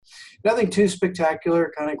Nothing too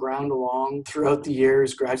spectacular, kind of ground along throughout the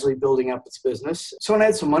years, gradually building up its business. So when I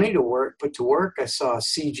had some money to put to work, I saw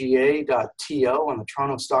CGA.TO on the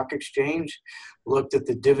Toronto Stock Exchange, looked at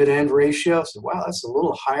the dividend ratio, said, wow, that's a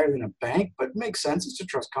little higher than a bank, but it makes sense. It's a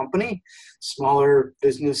trust company, smaller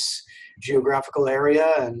business geographical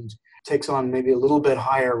area, and takes on maybe a little bit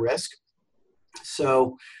higher risk.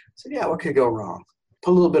 So I said, yeah, what could go wrong? Put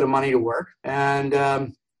a little bit of money to work,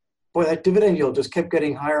 and boy, that dividend yield just kept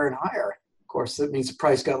getting higher and higher. Of course, that means the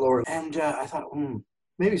price got lower. And I thought,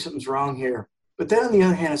 maybe something's wrong here. But then on the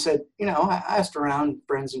other hand, I said, I asked around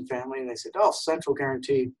friends and family, and they said, oh, Central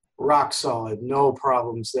Guarantee, rock solid, no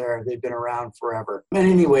problems there. They've been around forever. And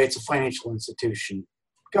anyway, it's a financial institution.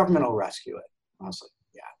 Government will rescue it. I was like,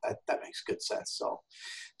 yeah, that makes good sense. So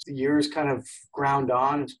the years kind of ground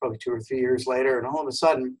on. It's probably 2 or 3 years later, and all of a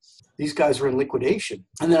sudden, these guys were in liquidation.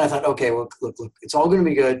 And then I thought, okay, well, look, it's all going to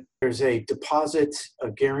be good. There's a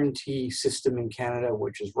guarantee system in Canada,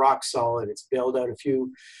 which is rock solid. It's bailed out a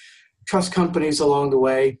few trust companies along the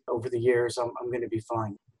way over the years. I'm going to be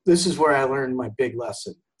fine. This is where I learned my big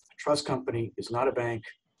lesson. A trust company is not a bank.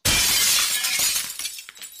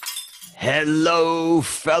 Hello,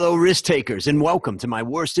 fellow risk takers, and welcome to my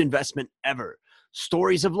worst investment ever.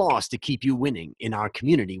 Stories of loss to keep you winning. In our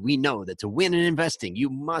community, we know that to win in investing, you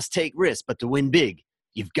must take risks, but to win big,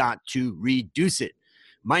 you've got to reduce it.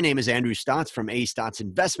 My name is Andrew Stotz from A. Stotz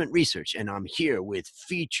Investment Research, and I'm here with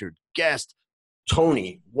featured guest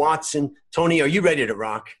Tony Watson. Tony, are you ready to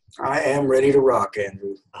rock? I am ready to rock,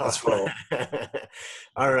 Andrew. Let's roll.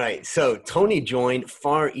 All right. So Tony joined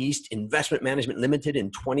Far East Investment Management Limited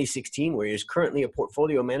in 2016, where he is currently a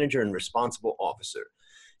portfolio manager and responsible officer.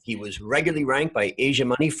 He was regularly ranked by Asia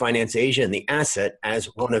Money, Finance Asia, and The Asset as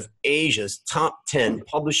one of Asia's top 10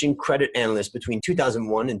 publishing credit analysts between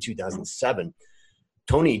 2001 and 2007.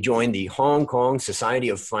 Tony joined the Hong Kong Society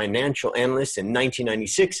of Financial Analysts in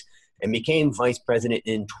 1996 and became vice president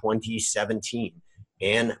in 2017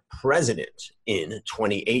 and president in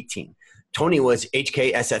 2018. Tony was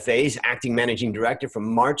HKSFA's acting managing director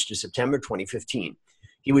from March to September 2015.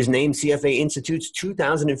 He was named CFA Institute's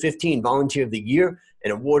 2015 Volunteer of the Year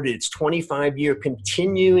and awarded its 25-year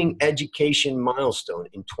continuing education milestone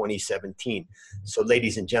in 2017. So,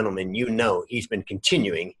 ladies and gentlemen, you know he's been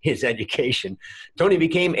continuing his education. Tony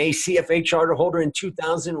became a CFA charter holder in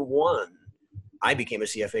 2001. I became a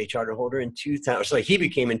CFA charter holder in 2000. So he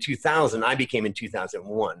became in 2000. I became in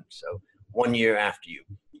 2001. So 1 year after you.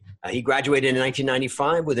 He graduated in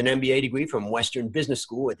 1995 with an MBA degree from Western Business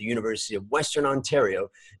School at the University of Western Ontario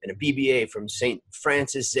and a BBA from St.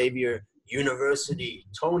 Francis Xavier University.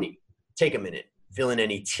 Tony, take a minute. Fill in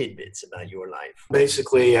any tidbits about your life.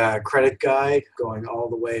 Basically, a credit guy going all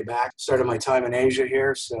the way back. Started my time in Asia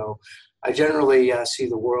here, so I generally see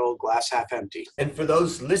the world glass half empty. And for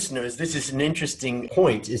those listeners, this is an interesting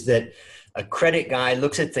point, is that a credit guy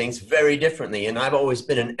looks at things very differently. And I've always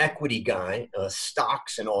been an equity guy,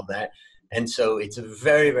 stocks and all that. And so it's a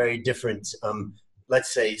very, very different,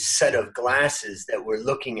 let's say, set of glasses that we're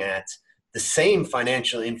looking at the same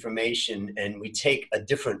financial information, and we take a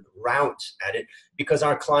different route at it because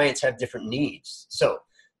our clients have different needs. So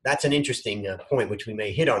that's an interesting point, which we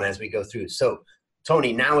may hit on as we go through. So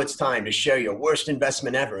Tony, now it's time to share your worst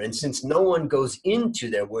investment ever. And since no one goes into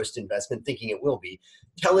their worst investment thinking it will be,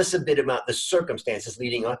 tell us a bit about the circumstances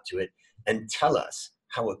leading up to it, and tell us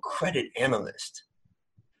how a credit analyst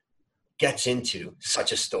gets into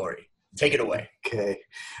such a story. Take it away. Okay.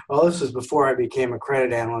 Well, this was before I became a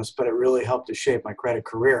credit analyst, but it really helped to shape my credit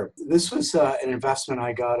career. This was an investment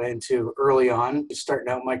I got into early on,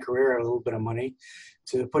 starting out my career, a little bit of money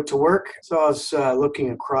to put to work. So I was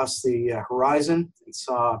looking across the horizon and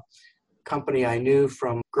saw a company I knew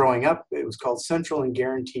from growing up. It was called Central and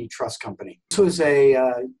Guarantee Trust Company. This was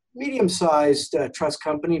a medium-sized trust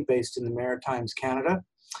company based in the Maritimes, Canada.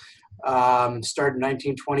 Started in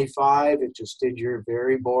 1925. It just did your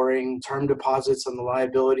very boring term deposits on the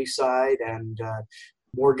liability side and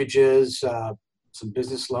mortgages, some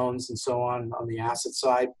business loans and so on the asset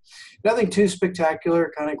side. Nothing too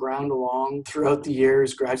spectacular, kind of ground along throughout the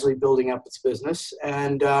years, gradually building up its business.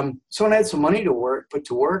 And so when I had some money to put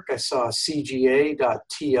to work, I saw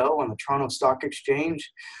CGA.TO on the Toronto Stock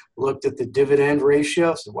Exchange, looked at the dividend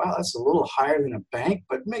ratio, said, wow, that's a little higher than a bank,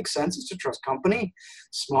 but it makes sense. It's a trust company,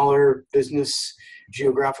 smaller business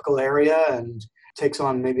geographical area, and takes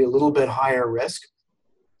on maybe a little bit higher risk.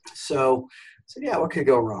 So I said, yeah, what could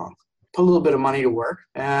go wrong? Put a little bit of money to work,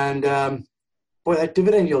 and boy, that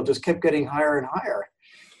dividend yield just kept getting higher and higher.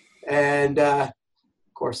 And of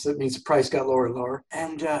course, that means the price got lower and lower.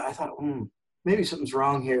 And I thought, maybe something's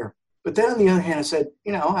wrong here. But then on the other hand, I said,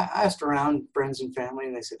 I asked around friends and family,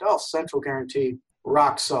 and they said, oh, Central Guarantee,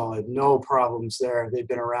 rock solid, no problems there. They've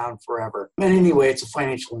been around forever. And anyway, it's a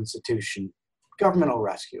financial institution. Government will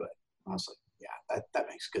rescue it. I was like, yeah, that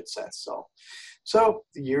makes good sense. So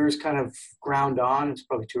the years kind of ground on. It's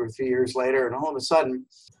probably 2 or 3 years later, and all of a sudden,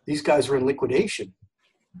 these guys were in liquidation.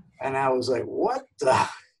 And I was like, what the?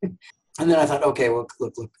 And then I thought, okay, look,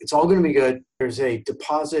 it's all going to be good. There's a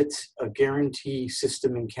deposit, a guarantee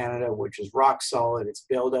system in Canada, which is rock solid. It's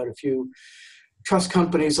bailed out a few trust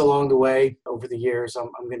companies along the way over the years. I'm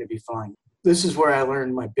going to be fine. This is where I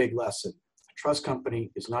learned my big lesson. A trust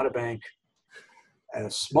company is not a bank, and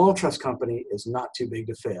a small trust company is not too big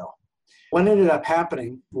to fail. What ended up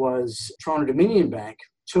happening was Toronto Dominion Bank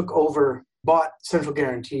bought Central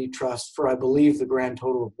Guarantee Trust for, I believe, the grand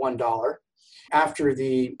total of $1. After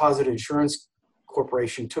the Deposit Insurance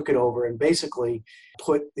Corporation took it over and basically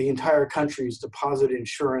put the entire country's deposit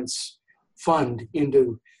insurance fund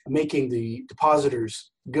into making the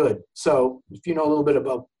depositors good. So if you know a little bit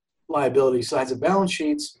about liability sides of balance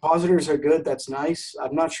sheets, depositors are good. That's nice.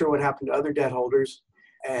 I'm not sure what happened to other debt holders.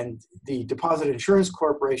 And the Deposit Insurance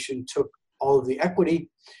Corporation took all of the equity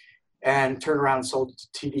and turned around and sold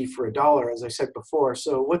TD for $1, as I said before.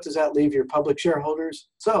 So what does that leave your public shareholders?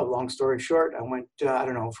 So long story short, I went,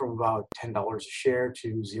 from about $10 a share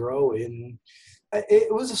to zero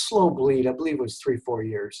it was a slow bleed. I believe it was 3-4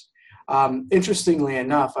 years. Interestingly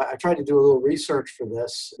enough, I tried to do a little research for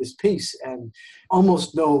this piece, and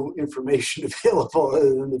almost no information available other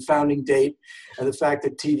than the founding date and the fact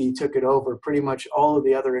that TD took it over. Pretty much all of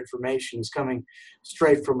the other information is coming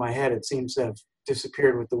straight from my head. It seems to have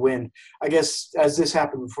disappeared with the wind, I guess, as this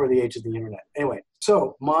happened before the age of the internet. Anyway,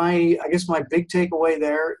 so my big takeaway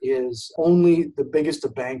there is only the biggest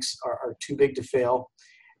of banks are too big to fail,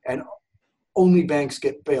 and only banks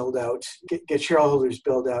get bailed out, get shareholders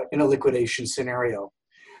bailed out in a liquidation scenario.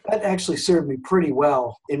 That actually served me pretty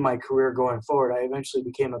well in my career going forward. I eventually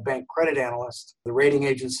became a bank credit analyst, the rating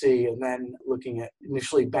agency, and then looking at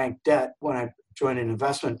initially bank debt when I joined an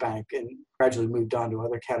investment bank, and gradually moved on to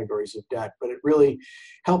other categories of debt. But it really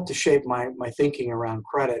helped to shape my thinking around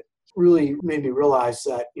credit. Really made me realize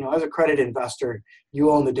that, as a credit investor, you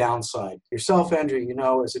own the downside. Yourself, Andrew,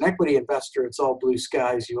 as an equity investor, it's all blue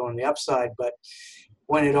skies. You own the upside. But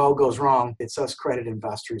when it all goes wrong, it's us credit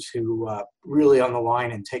investors who really on the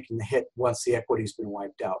line and taking the hit once the equity's been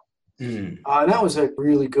wiped out. And that was a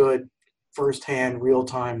really good firsthand,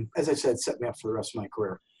 real-time, as I said, set me up for the rest of my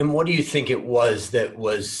career. And what do you think it was that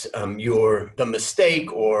was the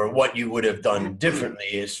mistake, or what you would have done differently?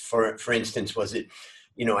 Is for instance, was it,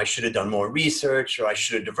 I should have done more research, or I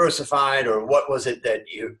should have diversified, or what was it that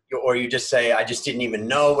you just say, I just didn't even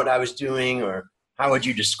know what I was doing, or how would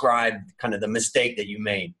you describe kind of the mistake that you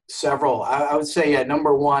made? Several. I would say,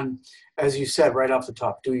 number one, as you said right off the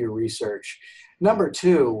top, do your research. Number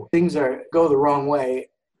two, things go the wrong way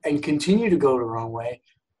and continue to go the wrong way.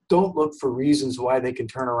 Don't look for reasons why they can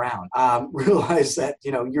turn around. Realize that,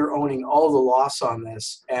 you're owning all the loss on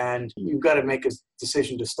this, and you've got to make a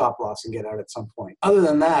decision to stop loss and get out at some point. Other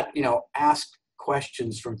than that, ask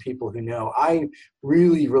questions from people who know. I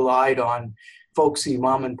really relied on folksy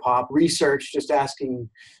mom and pop research, just asking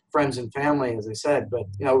friends and family, as I said. But,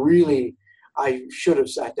 really, I should have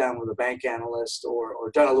sat down with a bank analyst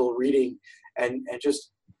or done a little reading and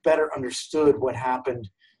just better understood what happened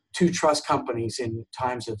to trust companies in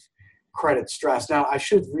times of credit stress. Now, I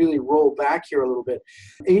should really roll back here a little bit.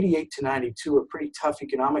 88 to 92 were pretty tough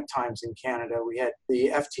economic times in Canada. We had the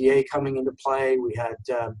FTA coming into play. We had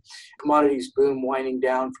commodities boom winding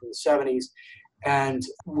down from the 70s. And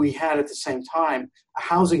we had at the same time a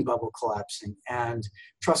housing bubble collapsing, and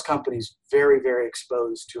trust companies very, very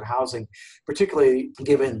exposed to housing, particularly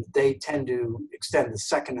given they tend to extend the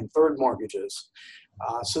second and third mortgages.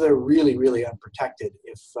 So they're really, really unprotected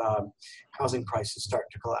if housing prices start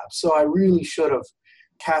to collapse. So I really should have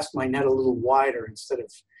cast my net a little wider instead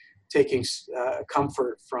of taking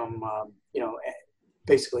comfort from,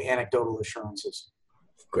 basically anecdotal assurances.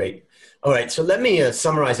 Great. All right. So let me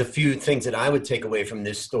summarize a few things that I would take away from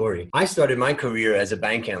this story. I started my career as a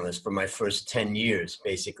bank analyst for my first 10 years,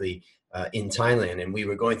 basically in Thailand, and we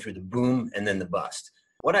were going through the boom and then the bust.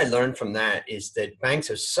 What I learned from that is that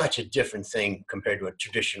banks are such a different thing compared to a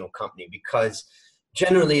traditional company, because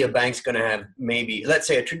generally a bank's going to have maybe, let's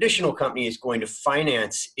say a traditional company is going to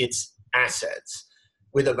finance its assets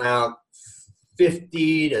with about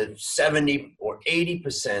 50 to 70 or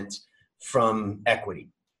 80% from equity.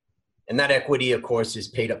 And that equity, of course, is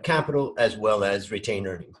paid up capital as well as retained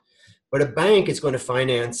earnings. But a bank is going to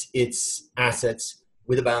finance its assets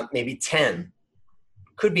with about maybe 10,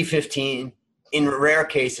 could be 15, in rare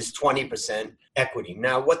cases, 20% equity.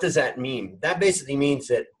 Now, what does that mean? That basically means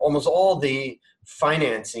that almost all the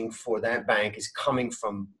financing for that bank is coming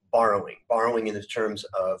from borrowing in the terms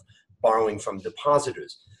of borrowing from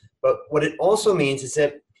depositors. But what it also means is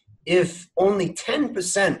that if only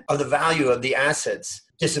 10% of the value of the assets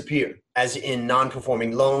disappear, as in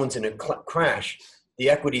non-performing loans in a crash, the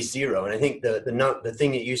equity is zero. And I think the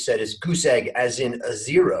thing that you said is goose egg, as in a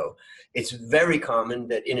zero. It's very common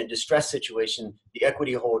that in a distress situation, the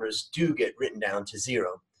equity holders do get written down to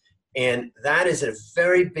zero. And that is a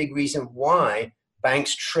very big reason why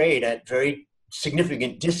banks trade at very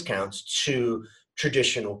significant discounts to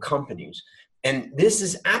traditional companies. And this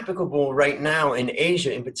is applicable right now in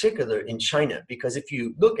Asia, in particular in China, because if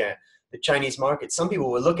you look at the Chinese market, some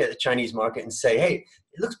people will look at the Chinese market and say, hey,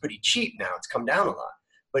 it looks pretty cheap now. It's come down a lot.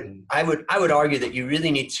 But I would argue that you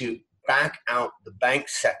really need to back out the bank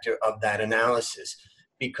sector of that analysis,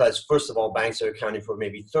 because first of all, banks are accounting for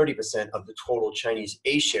maybe 30% of the total Chinese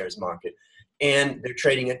A-shares market. And they're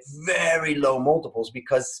trading at very low multiples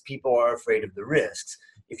because people are afraid of the risks.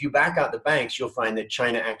 If you back out the banks, you'll find that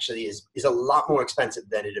China actually is a lot more expensive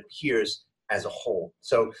than it appears as a whole.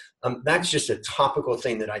 So that's just a topical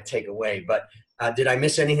thing that I take away. But did I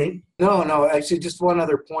miss anything? No. Actually, just one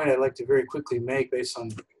other point I'd like to very quickly make based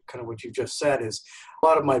on kind of what you just said is a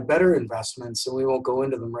lot of my better investments, and we won't go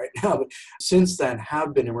into them right now, but since then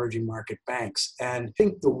have been emerging market banks. And I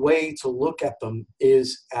think the way to look at them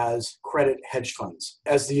is as credit hedge funds.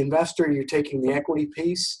 As the investor, you're taking the equity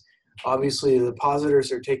piece. Obviously, the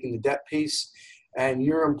depositors are taking the debt piece, and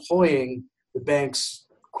you're employing the bank's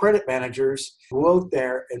credit managers to go out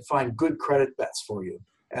there and find good credit bets for you.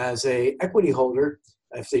 As a equity holder,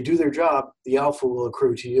 if they do their job, the alpha will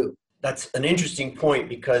accrue to you. That's an interesting point,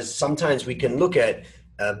 because sometimes we can look at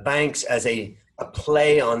banks as a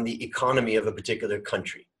play on the economy of a particular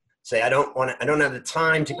country. Say, I don't have the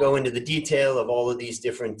time to go into the detail of all of these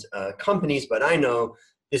different companies, but I know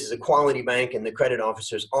this is a quality bank and the credit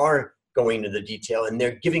officers are going into the detail and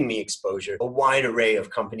they're giving me exposure, a wide array of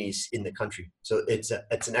companies in the country. So it's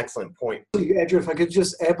an excellent point. Andrew, if I could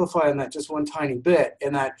just amplify on that just one tiny bit,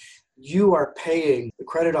 in that you are paying the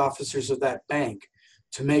credit officers of that bank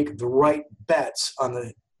to make the right bets on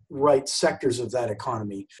the right sectors of that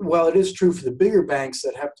economy. While it is true for the bigger banks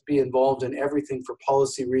that have to be involved in everything for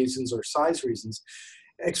policy reasons or size reasons,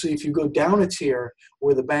 actually, if you go down a tier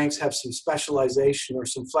where the banks have some specialization or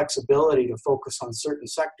some flexibility to focus on certain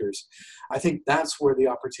sectors, I think that's where the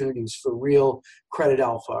opportunities for real credit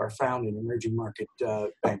alpha are found in emerging market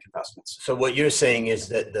bank investments. So what you're saying is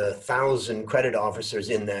that the 1,000 credit officers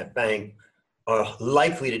in that bank are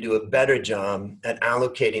likely to do a better job at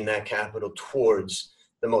allocating that capital towards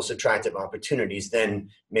the most attractive opportunities than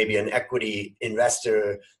maybe an equity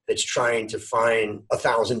investor that's trying to find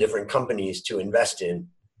 1,000 different companies to invest in.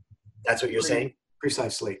 That's what you're saying?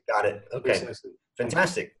 Precisely. Got it. Okay. Precisely.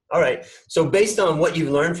 Fantastic. All right. So based on what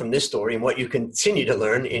you've learned from this story and what you continue to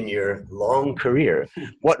learn in your long career,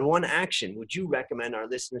 what one action would you recommend our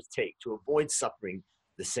listeners take to avoid suffering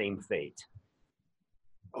the same fate?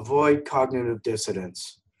 Avoid cognitive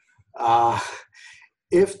dissonance.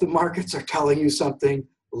 If the markets are telling you something,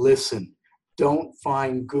 listen. Don't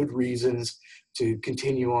find good reasons to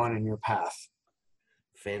continue on in your path.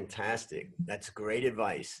 Fantastic. That's great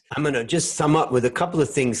advice. I'm going to just sum up with a couple of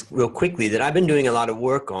things real quickly that I've been doing a lot of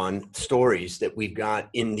work on, stories that we've got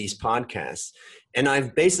in these podcasts. And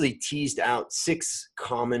I've basically teased out 6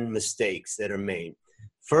 common mistakes that are made.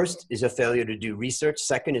 First is a failure to do research.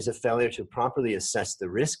 Second is a failure to properly assess the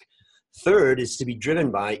risk. Third is to be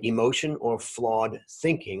driven by emotion or flawed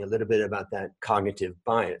thinking, a little bit about that cognitive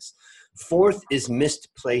bias. Fourth is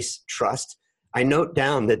misplaced trust. I note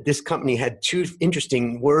down that this company had 2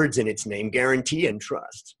 interesting words in its name, guarantee and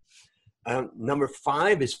trust. Number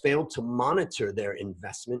 5 is failed to monitor their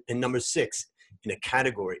investment. And number 6, in a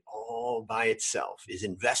category all by itself, is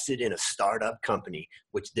invested in a startup company,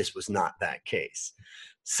 which this was not that case.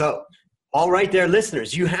 So, all right there,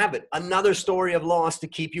 listeners, you have it. Another story of loss to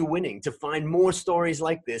keep you winning. To find more stories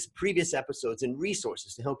like this, previous episodes, and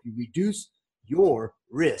resources to help you reduce your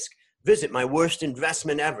risk, visit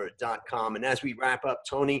myworstinvestmentever.com. And as we wrap up,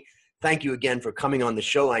 Tony, thank you again for coming on the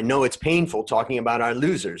show. I know it's painful talking about our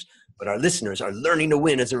losers, but our listeners are learning to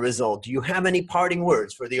win as a result. Do you have any parting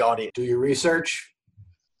words for the audience? Do your research.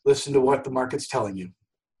 Listen to what the market's telling you.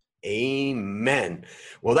 Amen.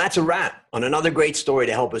 Well, that's a wrap on another great story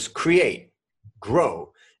to help us create,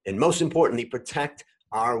 grow, and most importantly, protect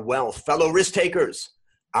our wealth. Fellow risk takers,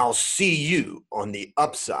 I'll see you on the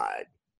upside.